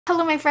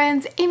Hello my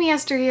friends, Amy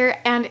Esther here,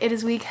 and it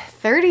is week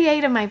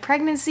 38 of my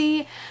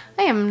pregnancy.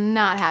 I am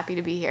not happy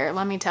to be here,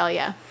 let me tell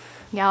you.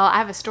 Y'all, I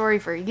have a story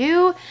for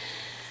you.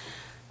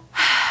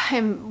 I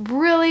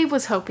really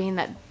was hoping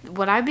that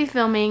what I'd be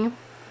filming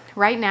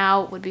right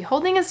now would be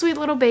holding a sweet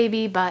little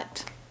baby,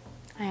 but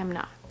I am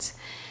not.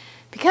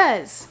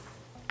 Because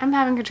I'm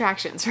having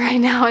contractions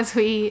right now as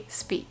we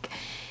speak.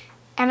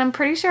 And I'm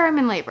pretty sure I'm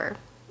in labor.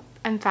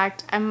 In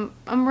fact, I'm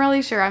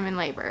really sure I'm in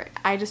labor.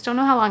 I just don't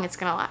know how long it's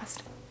gonna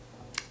last.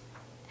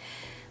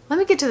 Let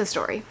me get to the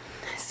story.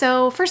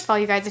 So first of all,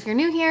 you guys, if you're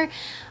new here,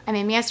 I'm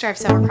Amy Esther. I have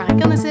several chronic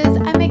illnesses.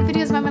 I make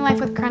videos about my life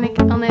with chronic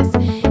illness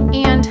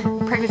and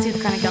pregnancy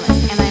with chronic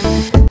illness. And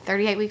I'm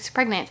 38 weeks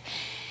pregnant.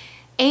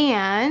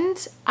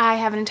 And I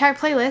have an entire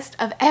playlist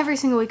of every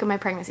single week of my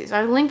pregnancy. So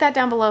I'll link that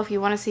down below if you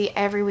want to see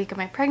every week of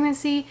my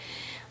pregnancy.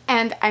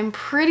 And I'm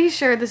pretty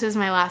sure this is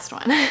my last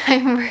one.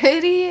 I'm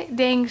pretty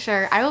dang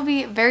sure. I will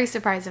be very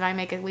surprised if I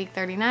make it week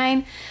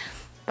 39.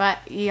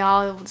 But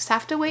y'all just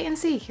have to wait and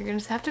see. You're gonna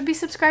just have to be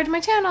subscribed to my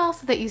channel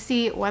so that you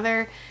see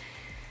whether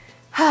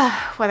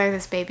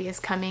this baby is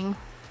coming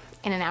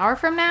in an hour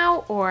from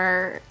now,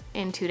 or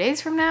in 2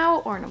 days from now,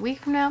 or in a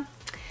week from now.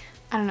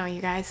 I don't know,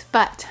 you guys,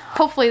 but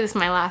hopefully this is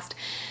my last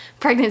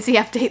pregnancy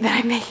update that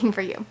I'm making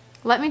for you.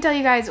 Let me tell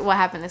you guys what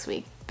happened this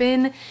week.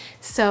 Been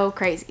so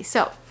crazy.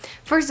 So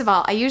first of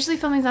all, I usually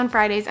film these on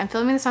Fridays. I'm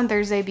filming this on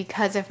Thursday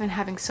because I've been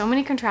having so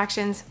many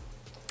contractions.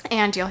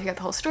 And you'll hear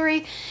the whole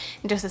story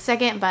in just a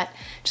second, but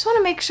just want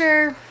to make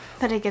sure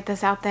that I get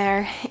this out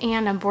there,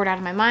 and I'm bored out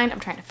of my mind.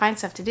 I'm trying to find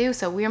stuff to do,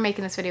 so we are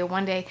making this video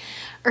one day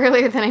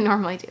earlier than I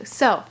normally do.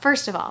 So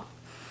first of all,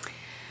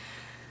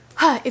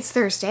 it's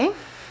Thursday.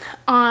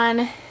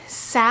 On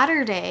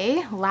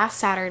Saturday, last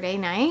Saturday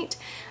night,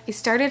 I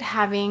started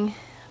having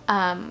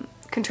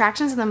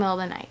contractions in the middle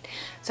of the night.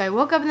 So I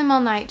woke up in the middle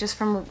of the night just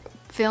from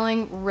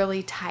feeling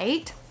really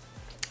tight,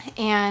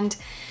 and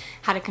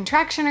had a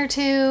contraction or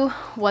two.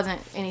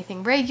 Wasn't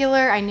anything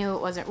regular. I knew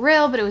it wasn't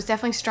real, but it was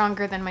definitely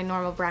stronger than my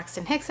normal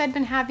Braxton Hicks I'd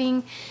been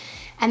having.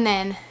 And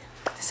then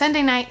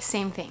Sunday night,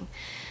 same thing.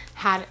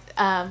 Had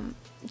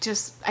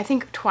just, I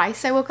think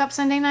twice I woke up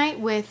Sunday night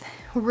with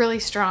really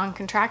strong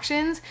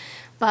contractions.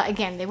 But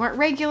again, they weren't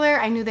regular.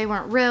 I knew they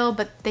weren't real,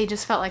 but they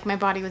just felt like my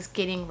body was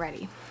getting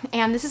ready.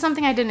 And this is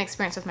something I didn't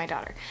experience with my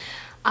daughter.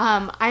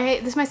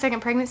 This is my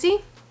second pregnancy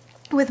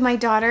with my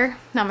daughter.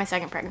 Not my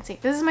second pregnancy.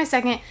 This is my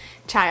second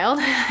child.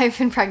 I've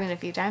been pregnant a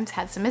few times,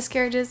 had some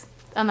miscarriages,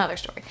 another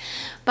story.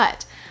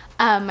 But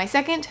my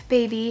second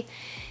baby,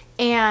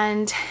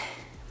 and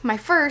my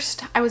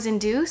first, I was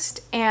induced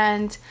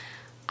and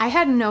I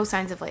had no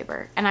signs of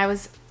labor, and I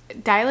was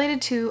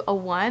dilated to a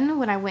 1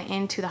 when I went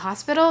into the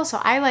hospital. So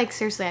I like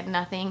seriously had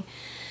nothing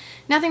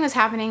was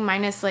happening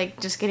minus like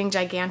just getting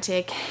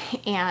gigantic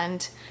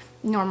and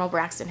normal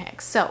Braxton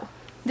Hicks. So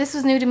this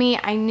was new to me.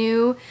 I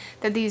knew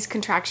that these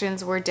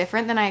contractions were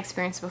different than I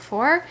experienced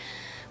before,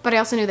 but I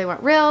also knew they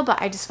weren't real,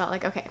 but I just felt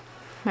like, okay,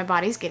 my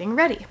body's getting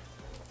ready.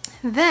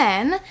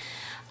 Then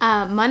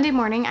Monday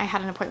morning, I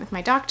had an appointment with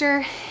my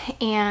doctor,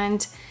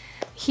 and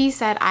he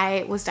said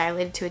I was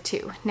dilated to a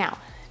 2. Now,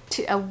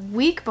 a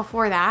week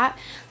before that,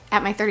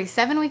 at my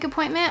 37-week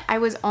appointment, I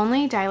was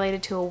only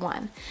dilated to a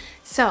 1.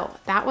 So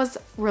that was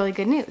really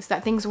good news,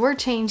 that things were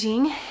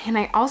changing. And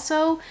I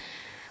also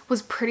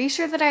was pretty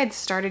sure that I had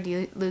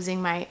started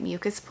losing my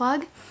mucus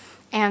plug.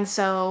 And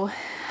so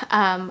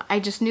I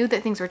just knew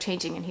that things were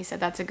changing, and he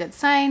said that's a good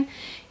sign,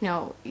 you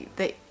know,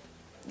 that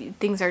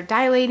things are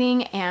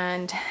dilating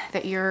and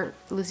that you're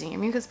losing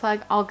your mucus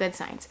plug, all good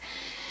signs.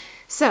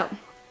 So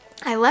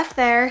I left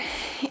there,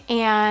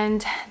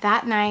 and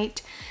that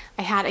night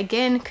I had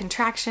again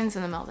contractions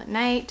in the middle of the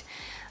night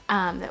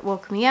that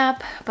woke me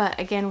up, but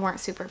again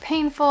weren't super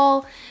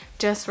painful,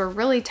 just were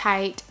really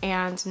tight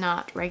and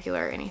not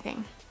regular or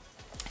anything.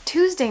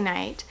 Tuesday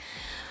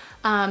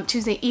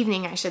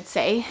evening, I should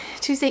say.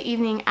 Tuesday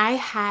evening, I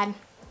had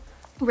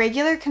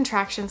regular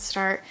contractions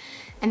start,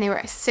 and they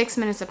were 6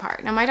 minutes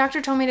apart. Now, my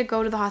doctor told me to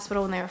go to the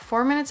hospital when they were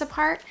 4 minutes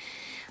apart.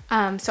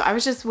 So I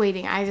was just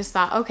waiting. I just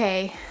thought,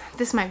 okay,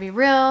 this might be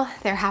real.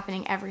 They're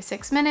happening every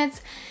 6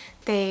 minutes.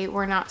 They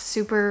were not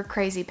super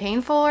crazy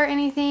painful or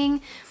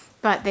anything,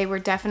 but they were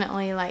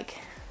definitely like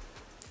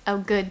a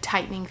good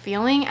tightening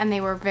feeling, and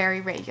they were very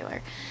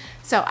regular.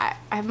 So I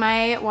have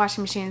my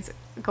washing machine's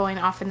going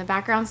off in the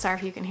background. Sorry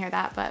if you can hear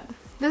that, but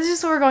this is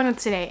just what we're going with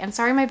today. And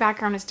sorry my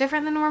background is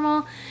different than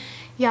normal.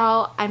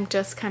 Y'all, I'm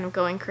just kind of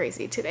going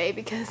crazy today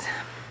because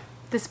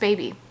this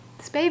baby,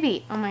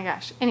 oh my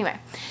gosh. Anyway,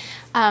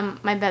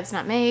 my bed's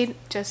not made,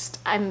 just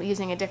I'm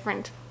using a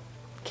different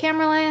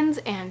camera lens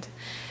and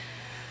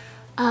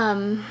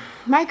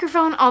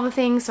microphone, all the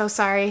things. So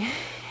sorry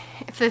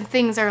if the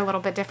things are a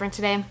little bit different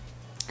today.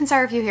 And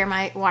sorry if you hear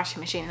my washing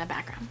machine in the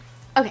background.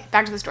 Okay,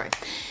 back to the story.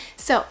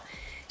 So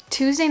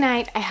Tuesday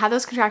night, I had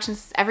those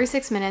contractions every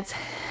 6 minutes,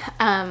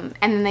 and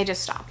then they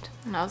just stopped.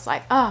 And I was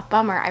like, oh,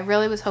 bummer. I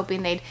really was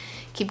hoping they'd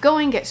keep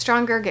going, get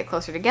stronger, get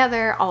closer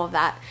together, all of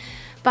that.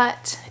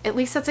 But at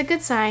least that's a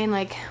good sign,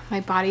 like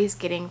my body's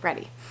getting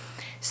ready.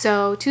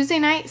 So Tuesday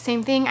night,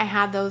 same thing. I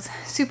had those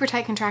super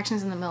tight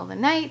contractions in the middle of the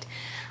night.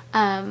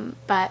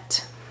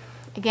 But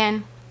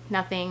again,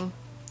 nothing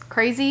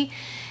crazy.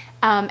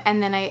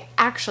 And then I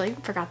actually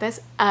forgot this,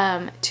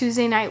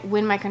 Tuesday night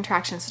when my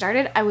contractions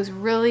started, I was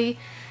really,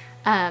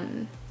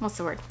 what's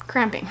the word?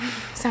 Cramping.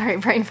 Sorry,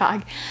 brain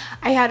fog.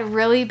 I had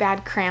really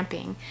bad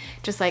cramping,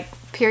 just like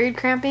period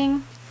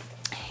cramping.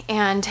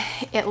 And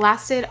it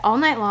lasted all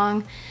night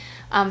long,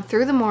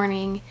 through the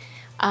morning.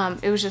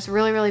 It was just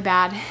really, really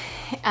bad.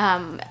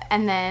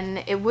 And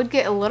then it would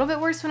get a little bit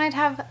worse when I'd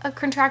have a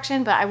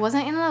contraction, but I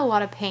wasn't in a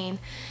lot of pain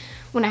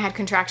when I had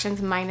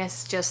contractions,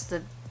 minus just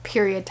the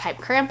period type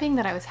cramping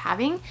that I was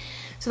having.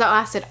 So that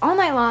lasted all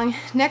night long.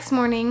 Next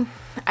morning,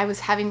 I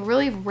was having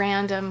really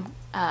random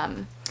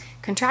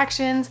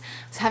contractions.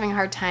 I was having a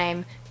hard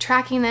time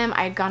tracking them.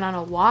 I had gone on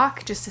a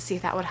walk just to see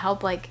if that would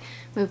help, like,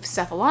 move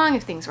stuff along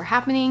if things were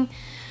happening.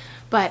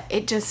 But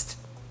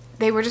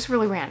they were just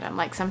really random.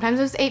 Like, sometimes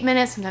it was 8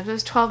 minutes, sometimes it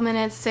was 12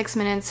 minutes, 6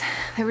 minutes.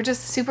 They were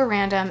just super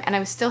random, and I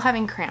was still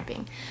having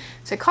cramping.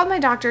 So I called my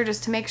doctor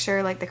just to make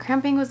sure, like, the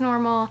cramping was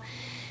normal.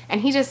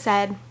 And he just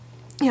said,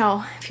 you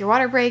know, if your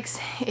water breaks,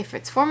 if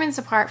it's 4 minutes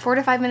apart, 4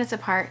 to 5 minutes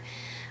apart,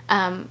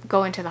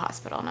 go into the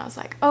hospital. And I was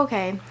like,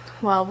 okay,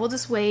 well, we'll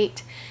just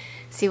wait,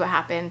 see what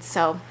happens.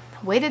 So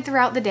waited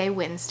throughout the day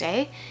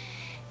Wednesday,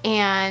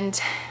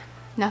 and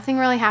nothing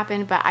really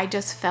happened, but I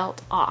just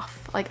felt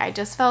off. Like, I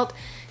just felt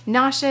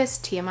nauseous,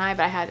 TMI,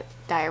 but I had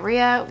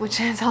diarrhea, which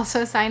is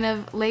also a sign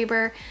of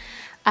labor.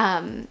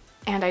 And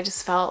I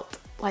just felt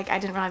like I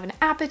didn't really have an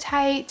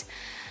appetite.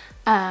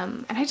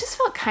 And I just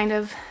felt kind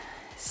of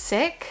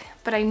sick,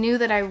 but I knew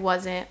that I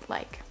wasn't,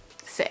 like,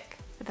 sick,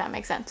 if that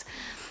makes sense.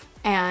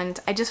 And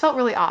I just felt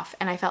really off,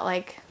 and I felt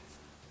like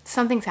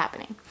something's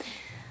happening.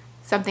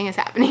 Something is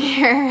happening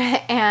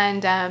here.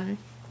 And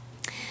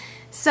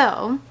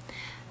so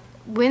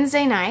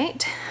Wednesday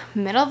night,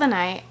 middle of the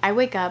night, I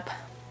wake up.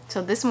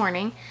 So this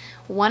morning,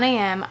 1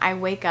 a.m., I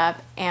wake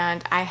up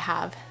and I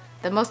have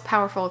the most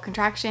powerful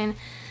contraction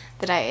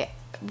that I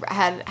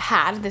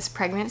had this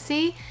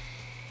pregnancy.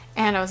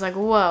 And I was like,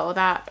 whoa,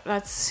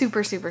 that's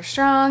super, super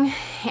strong.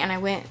 And I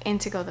went in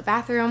to go to the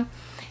bathroom,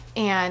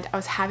 and I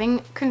was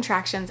having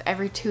contractions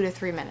every 2 to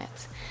 3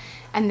 minutes.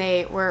 And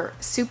they were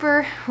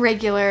super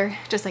regular,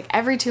 just like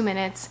every 2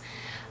 minutes,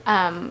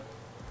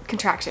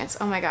 contractions.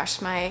 Oh my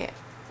gosh, my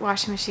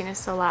washing machine is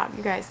so loud.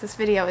 You guys, this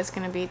video is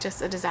going to be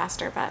just a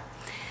disaster, but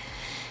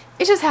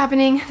it's just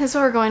happening. This is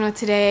what we're going with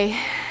today,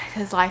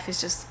 because life is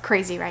just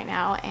crazy right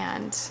now.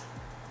 And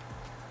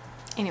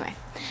anyway,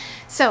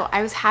 so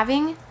I was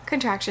having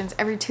contractions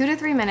every 2 to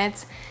 3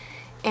 minutes,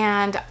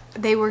 and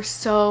they were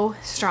so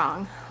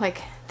strong.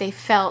 Like, they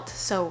felt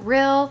so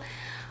real.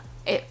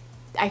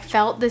 I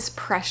felt this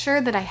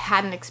pressure that I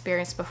hadn't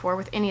experienced before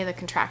with any of the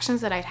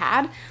contractions that I'd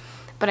had,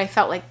 but I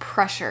felt like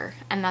pressure,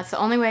 and that's the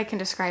only way I can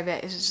describe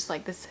it. It's just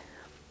like this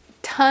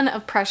ton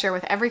of pressure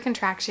with every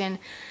contraction.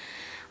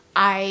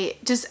 I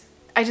just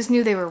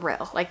knew they were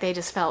real. Like, they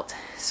just felt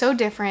so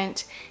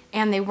different,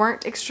 and they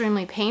weren't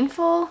extremely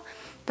painful,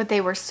 but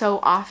they were so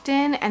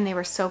often and they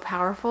were so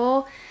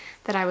powerful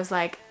that I was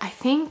like, I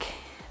think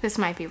this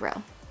might be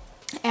real.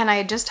 And I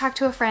had just talked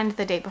to a friend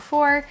the day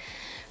before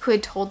who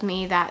had told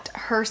me that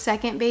her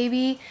second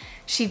baby,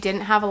 she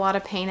didn't have a lot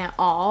of pain at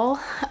all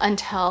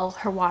until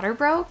her water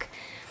broke.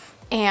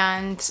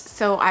 And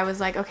so I was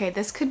like, okay,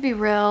 this could be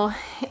real,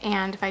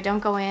 and if I don't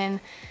go in,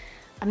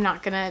 I'm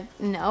not gonna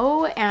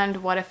know. And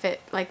what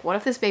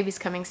if this baby's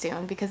coming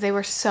soon? Because they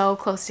were so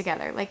close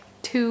together, like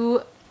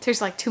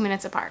there's like 2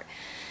 minutes apart.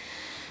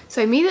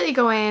 So I immediately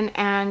go in,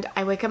 and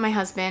I wake up my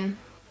husband,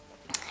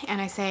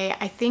 and I say,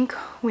 I think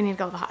we need to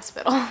go to the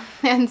hospital.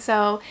 And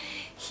so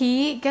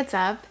he gets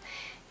up,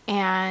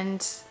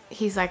 and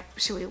he's like,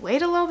 should we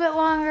wait a little bit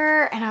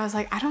longer? And I was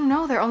like, I don't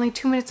know, they're only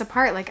 2 minutes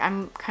apart. Like,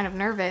 I'm kind of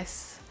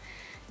nervous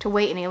to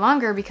wait any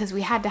longer, because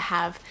we had to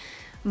have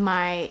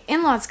my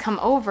in-laws come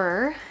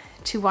over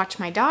to watch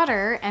my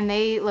daughter, and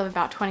they live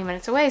about 20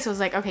 minutes away. So it was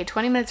like, okay,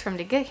 20 minutes for them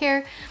to get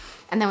here,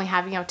 and then we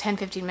have, 10,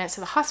 15 minutes to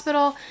the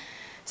hospital.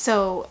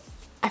 So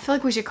I feel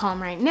like we should call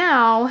them right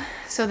now,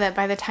 so that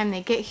by the time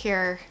they get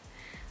here,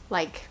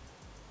 like,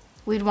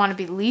 we'd want to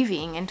be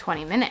leaving in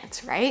 20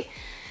 minutes, right?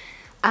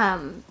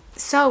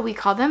 So we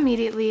called them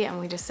immediately, and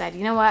we just said,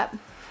 you know what,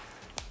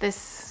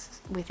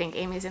 we think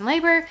Amy's in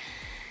labor.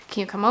 Can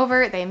you come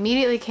over? They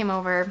immediately came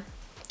over.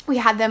 We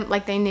had them,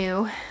 like, they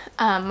knew.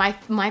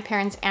 My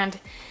parents and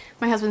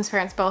my husband's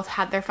parents both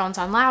had their phones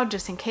on loud,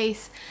 just in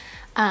case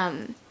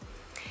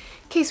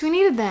we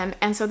needed them.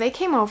 And so they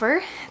came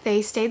over.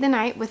 They stayed the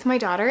night with my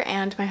daughter,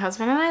 and my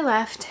husband and I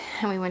left,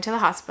 and we went to the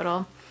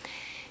hospital.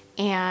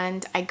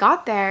 And I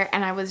got there,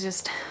 and I was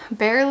just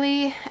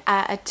barely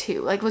at a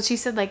 2. Like, well, she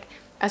said, like,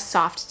 a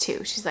soft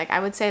 2. She's like, I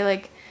would say,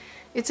 like,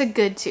 it's a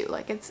good 2.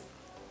 Like, it's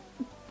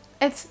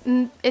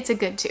a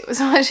good 2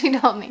 is what she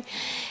told me.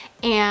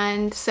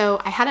 And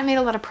so I hadn't made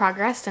a lot of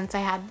progress since I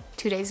had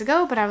 2 days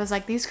ago, but I was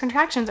like, these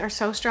contractions are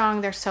so strong.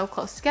 They're so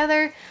close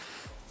together.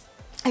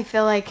 I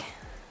feel like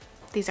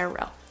these are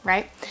real,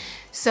 right?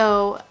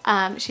 So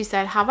she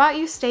said, how about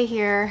you stay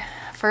here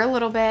for a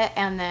little bit,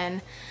 and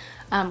then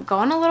go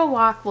on a little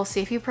walk. We'll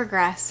see if you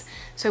progress.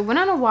 So I went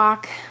on a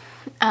walk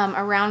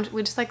around,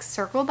 we just like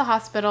circled the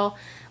hospital,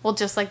 well,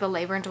 just like the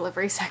labor and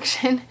delivery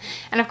section.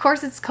 And of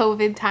course it's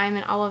COVID time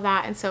and all of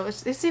that. And so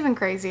it's even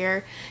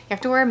crazier. You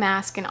have to wear a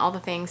mask and all the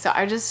things. So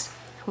I was just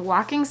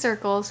walking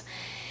circles,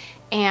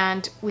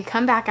 and we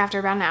come back after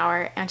about an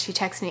hour, and she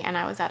texts me and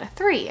I was at a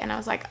 3, and I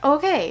was like,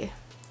 okay,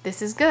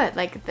 this is good.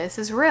 Like, this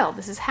is real.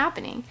 This is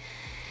happening.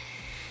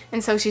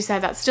 And so she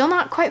said, that's still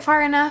not quite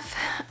far enough.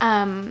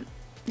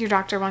 Your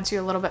doctor wants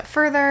you a little bit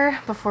further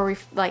before we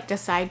like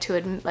decide to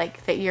admit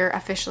like that you're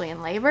officially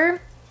in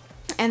labor.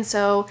 And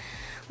so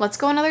let's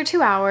go another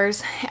 2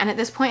 hours. And at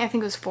this point, I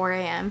think it was 4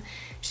 a.m.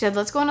 She said,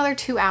 let's go another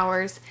 2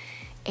 hours.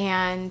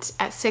 And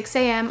at 6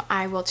 a.m.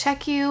 I will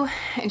check you.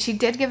 And she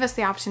did give us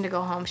the option to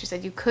go home. She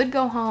said, you could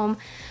go home,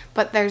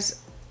 but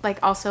there's like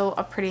also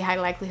a pretty high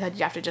likelihood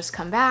you have to just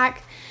come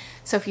back.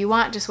 So if you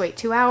want, just wait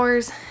 2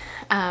 hours.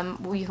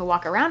 You can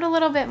walk around a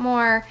little bit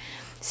more,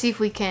 see if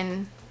we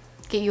can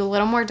get you a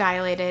little more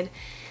dilated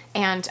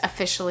and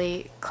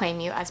officially claim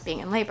you as being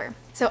in labor.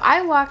 So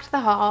I walked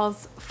the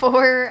halls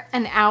for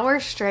an hour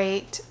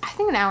straight, I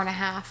think an hour and a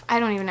half, I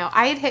don't even know.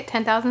 I had hit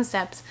 10,000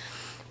 steps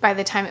by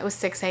the time it was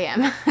 6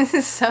 a.m.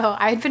 So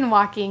I had been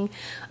walking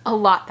a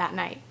lot that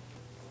night.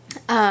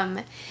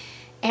 And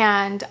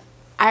I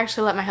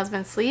actually let my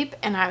husband sleep,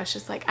 and I was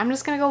just like, I'm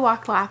just gonna go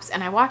walk laps.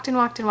 And I walked and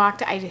walked and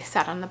walked. I just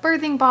sat on the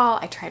birthing ball.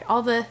 I tried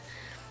all the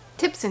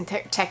tips and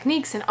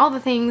techniques and all the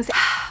things.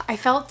 I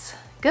felt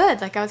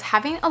good. Like, I was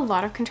having a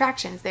lot of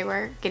contractions. They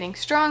were getting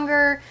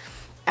stronger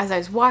as I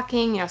was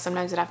walking. You know,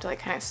 sometimes I'd have to like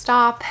kind of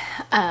stop,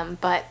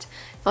 but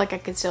I feel like I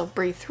could still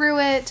breathe through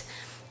it.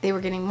 They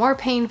were getting more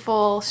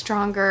painful,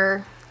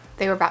 stronger.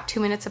 They were about 2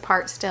 minutes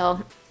apart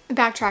still.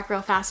 Backtrack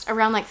real fast.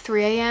 Around like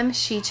 3 a.m.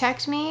 she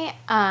checked me,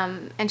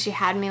 and she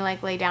had me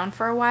like lay down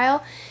for a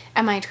while,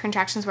 and my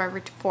contractions were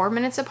every 4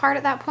 minutes apart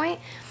at that point.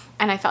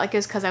 And I felt like it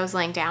was because I was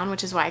laying down,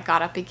 which is why I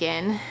got up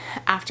again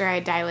after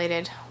I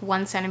dilated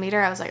 1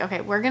 centimeter. I was like,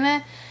 okay, we're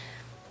gonna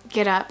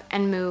get up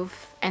and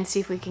move and see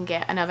if we can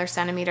get another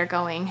centimeter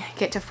going,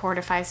 get to 4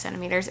 to 5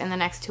 centimeters in the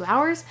next 2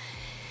 hours.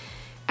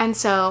 And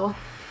so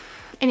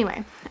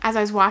anyway, as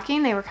I was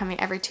walking, they were coming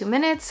every 2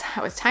 minutes.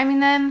 I was timing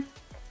them.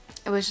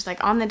 It was just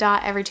like on the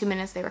dot, every 2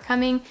 minutes they were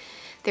coming.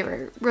 They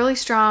were really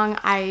strong.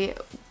 I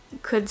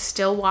could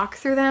still walk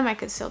through them. I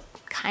could still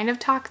kind of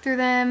talk through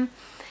them,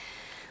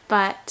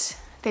 but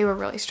they were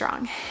really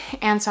strong.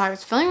 And so I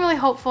was feeling really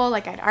hopeful.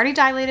 Like, I'd already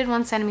dilated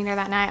 1 centimeter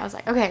that night. I was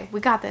like, okay, we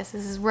got this.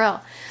 This is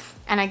real.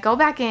 And I go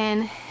back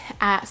in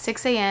at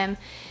 6 a.m.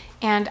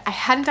 and I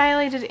hadn't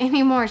dilated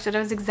anymore. So it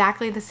was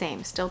exactly the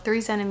same, still 3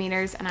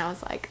 centimeters. And I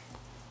was like,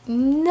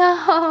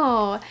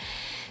 no.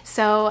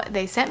 So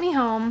they sent me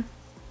home,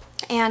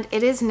 and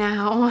it is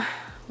now,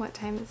 what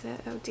time is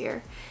it? Oh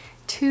dear,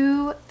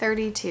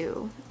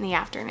 2:32 in the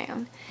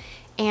afternoon.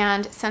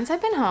 And since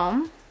I've been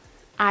home,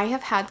 I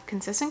have had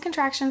consistent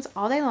contractions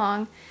all day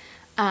long.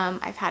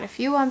 I've had a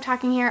few while I'm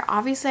talking here.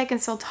 Obviously I can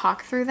still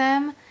talk through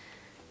them.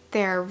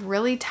 They're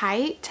really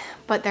tight,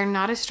 but they're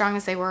not as strong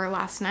as they were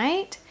last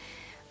night.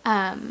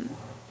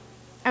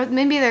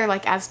 Maybe they're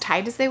like as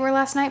tight as they were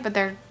last night, but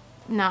they're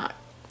not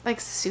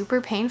like super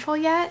painful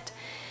yet.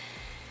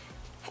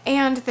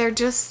 And they're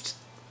just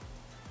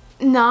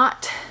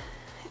not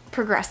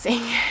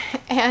progressing.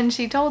 And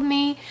she told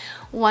me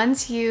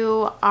once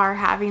you are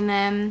having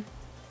them,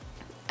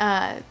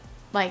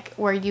 like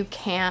where you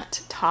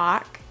can't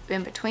talk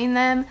in between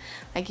them,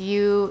 like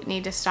you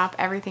need to stop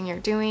everything you're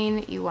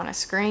doing, you want to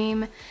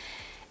scream,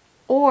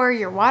 or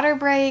your water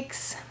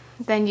breaks,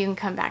 then you can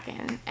come back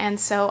in. And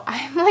so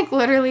I'm like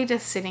literally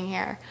just sitting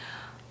here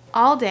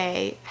all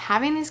day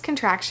having these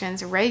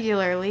contractions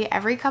regularly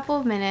every couple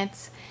of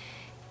minutes,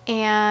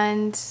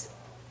 and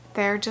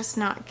they're just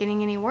not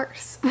getting any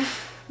worse.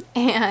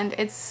 And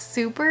it's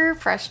super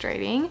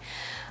frustrating.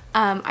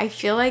 I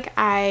feel like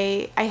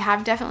I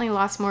have definitely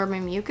lost more of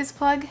my mucus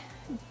plug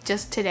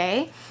just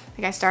today.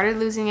 Like, I started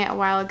losing it a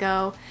while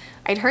ago.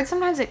 I'd heard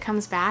sometimes it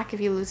comes back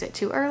if you lose it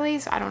too early,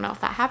 so I don't know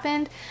if that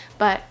happened,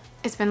 but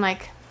it's been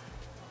like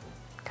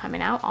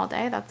coming out all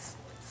day. That's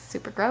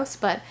super gross,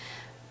 but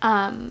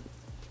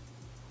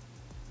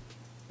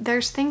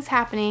there's things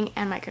happening,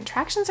 and my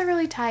contractions are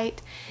really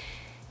tight,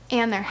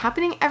 and they're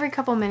happening every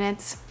couple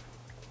minutes,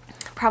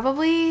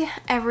 probably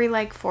every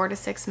like 4 to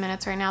 6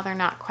 minutes right now. They're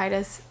not quite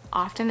as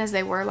often as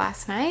they were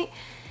last night,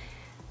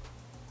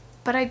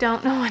 but I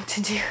don't know what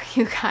to do,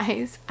 you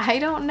guys. I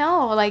don't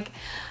know. Like,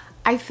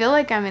 I feel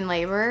like I'm in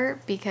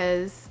labor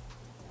because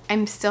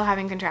I'm still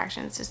having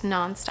contractions just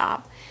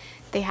nonstop.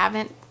 They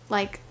haven't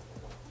like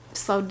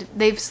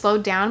they've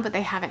slowed down, but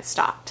they haven't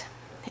stopped.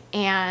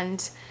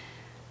 And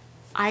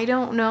I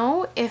don't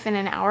know if in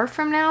an hour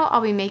from now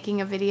I'll be making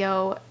a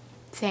video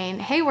saying,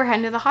 hey, we're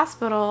heading to the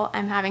hospital.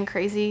 I'm having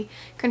crazy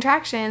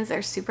contractions.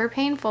 They're super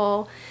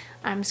painful.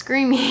 I'm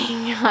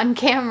screaming on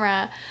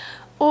camera.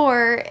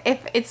 Or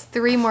if it's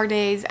 3 more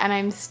days and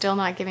I'm still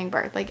not giving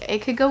birth. Like,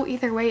 it could go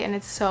either way, and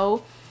it's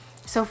so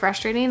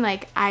frustrating.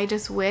 Like, I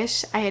just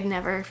wish I had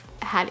never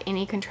had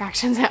any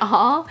contractions at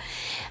all.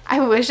 I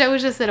wish I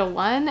was just at a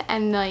 1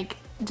 and like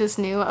just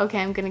knew, okay,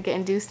 I'm gonna get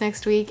induced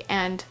next week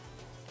and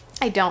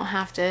I don't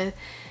have to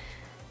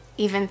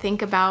even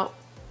think about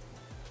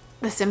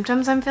the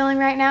symptoms I'm feeling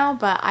right now,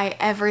 but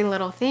every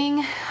little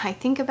thing I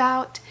think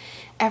about,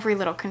 every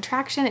little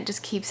contraction, it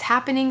just keeps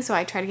happening. So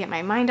I try to get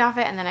my mind off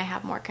it, and then I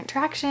have more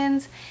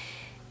contractions.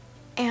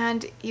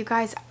 And you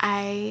guys,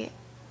 I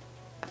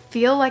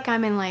feel like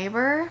I'm in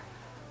labor,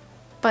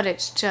 but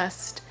it's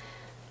just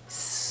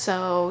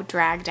so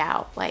dragged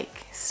out,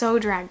 like so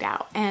dragged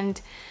out. And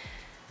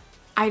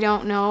I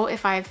don't know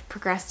if I've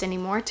progressed any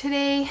more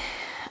today.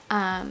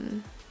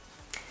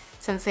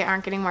 Since they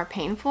aren't getting more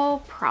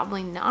painful,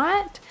 probably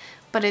not.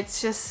 But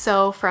it's just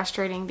so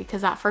frustrating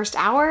because that first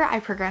hour I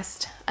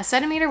progressed a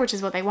centimeter, which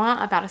is what they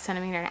want, about a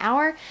centimeter an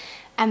hour.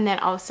 And then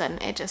all of a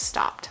sudden it just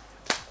stopped.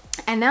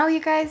 And now you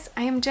guys,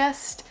 I am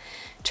just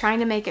trying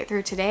to make it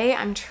through today.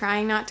 I'm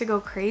trying not to go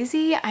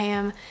crazy. I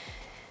am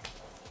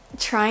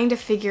trying to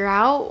figure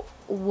out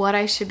what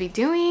I should be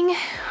doing.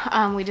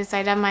 We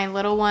decided to have my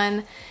little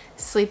one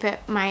sleep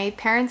at my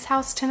parents'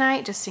 house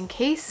tonight, just in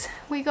case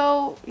we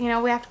go, you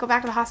know, we have to go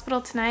back to the hospital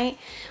tonight.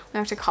 We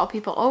have to call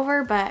people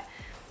over, but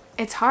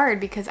it's hard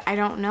because I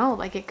don't know,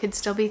 like it could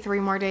still be 3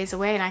 more days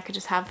away and I could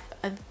just have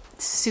a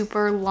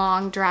super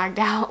long dragged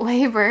out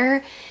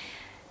labor.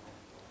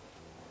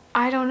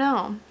 I don't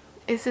know.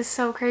 This is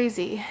so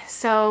crazy.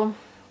 So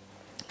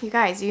you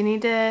guys, you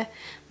need to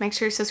make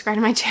sure you subscribe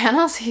to my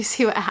channel so you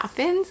see what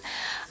happens.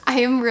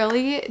 I am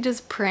really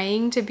just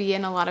praying to be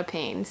in a lot of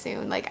pain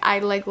soon. Like I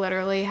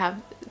literally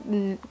have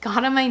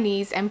got on my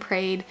knees and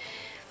prayed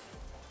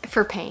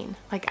for pain.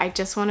 Like I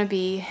just want to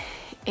be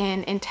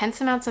in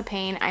intense amounts of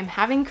pain. I'm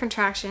having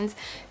contractions.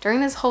 During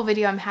this whole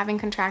video, I'm having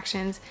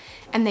contractions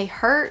and they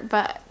hurt,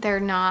 but they're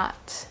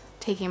not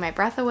taking my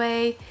breath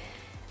away.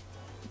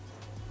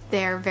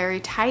 They're very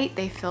tight.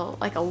 They feel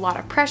like a lot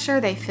of pressure.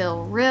 They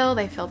feel real.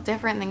 They feel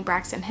different than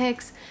Braxton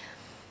Hicks.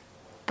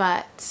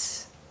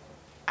 But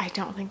I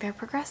don't think they're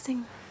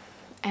progressing.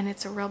 And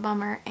it's a real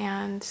bummer.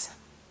 And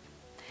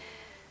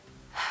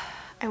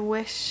I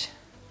wish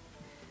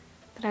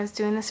that I was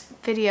doing this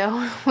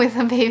video with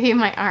a baby in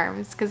my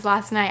arms. Because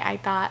last night I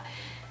thought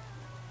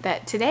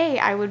that today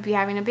I would be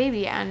having a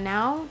baby. And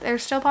now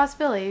there's still a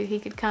possibility. He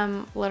could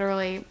come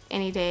literally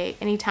any day,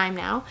 anytime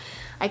now.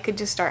 I could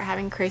just start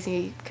having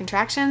crazy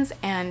contractions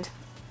and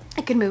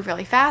I could move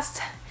really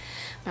fast.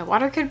 My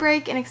water could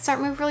break and it could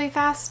start move really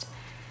fast.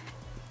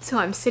 So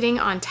I'm sitting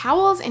on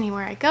towels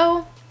anywhere I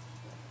go.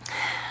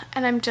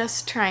 And I'm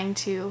just trying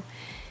to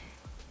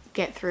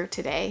get through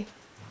today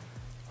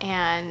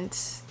and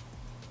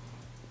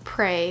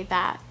pray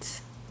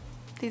that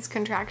these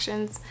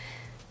contractions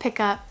pick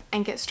up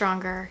and get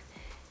stronger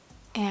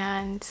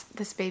and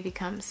this baby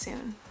comes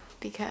soon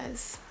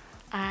because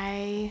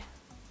I'm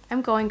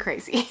going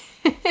crazy.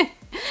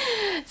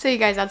 So you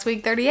guys, that's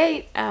week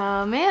 38.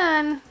 Oh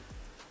man.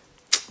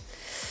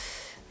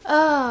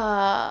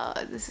 Oh,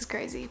 this is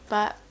crazy.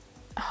 But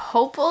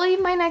hopefully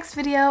my next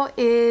video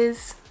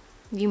is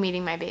you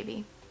meeting my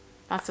baby.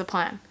 That's the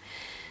plan.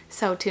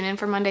 So tune in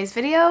for Monday's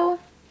video.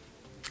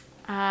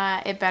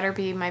 It better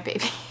be my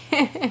baby.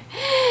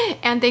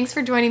 And thanks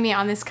for joining me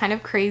on this kind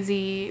of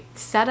crazy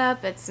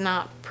setup. It's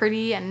not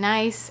pretty and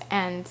nice,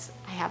 and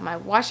I have my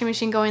washing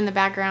machine going in the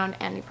background,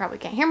 and you probably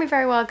can't hear me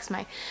very well because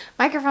my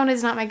microphone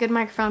is not my good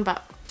microphone,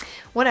 but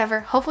whatever.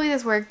 Hopefully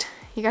this worked.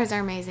 You guys are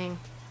amazing.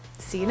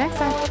 See you next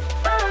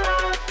time.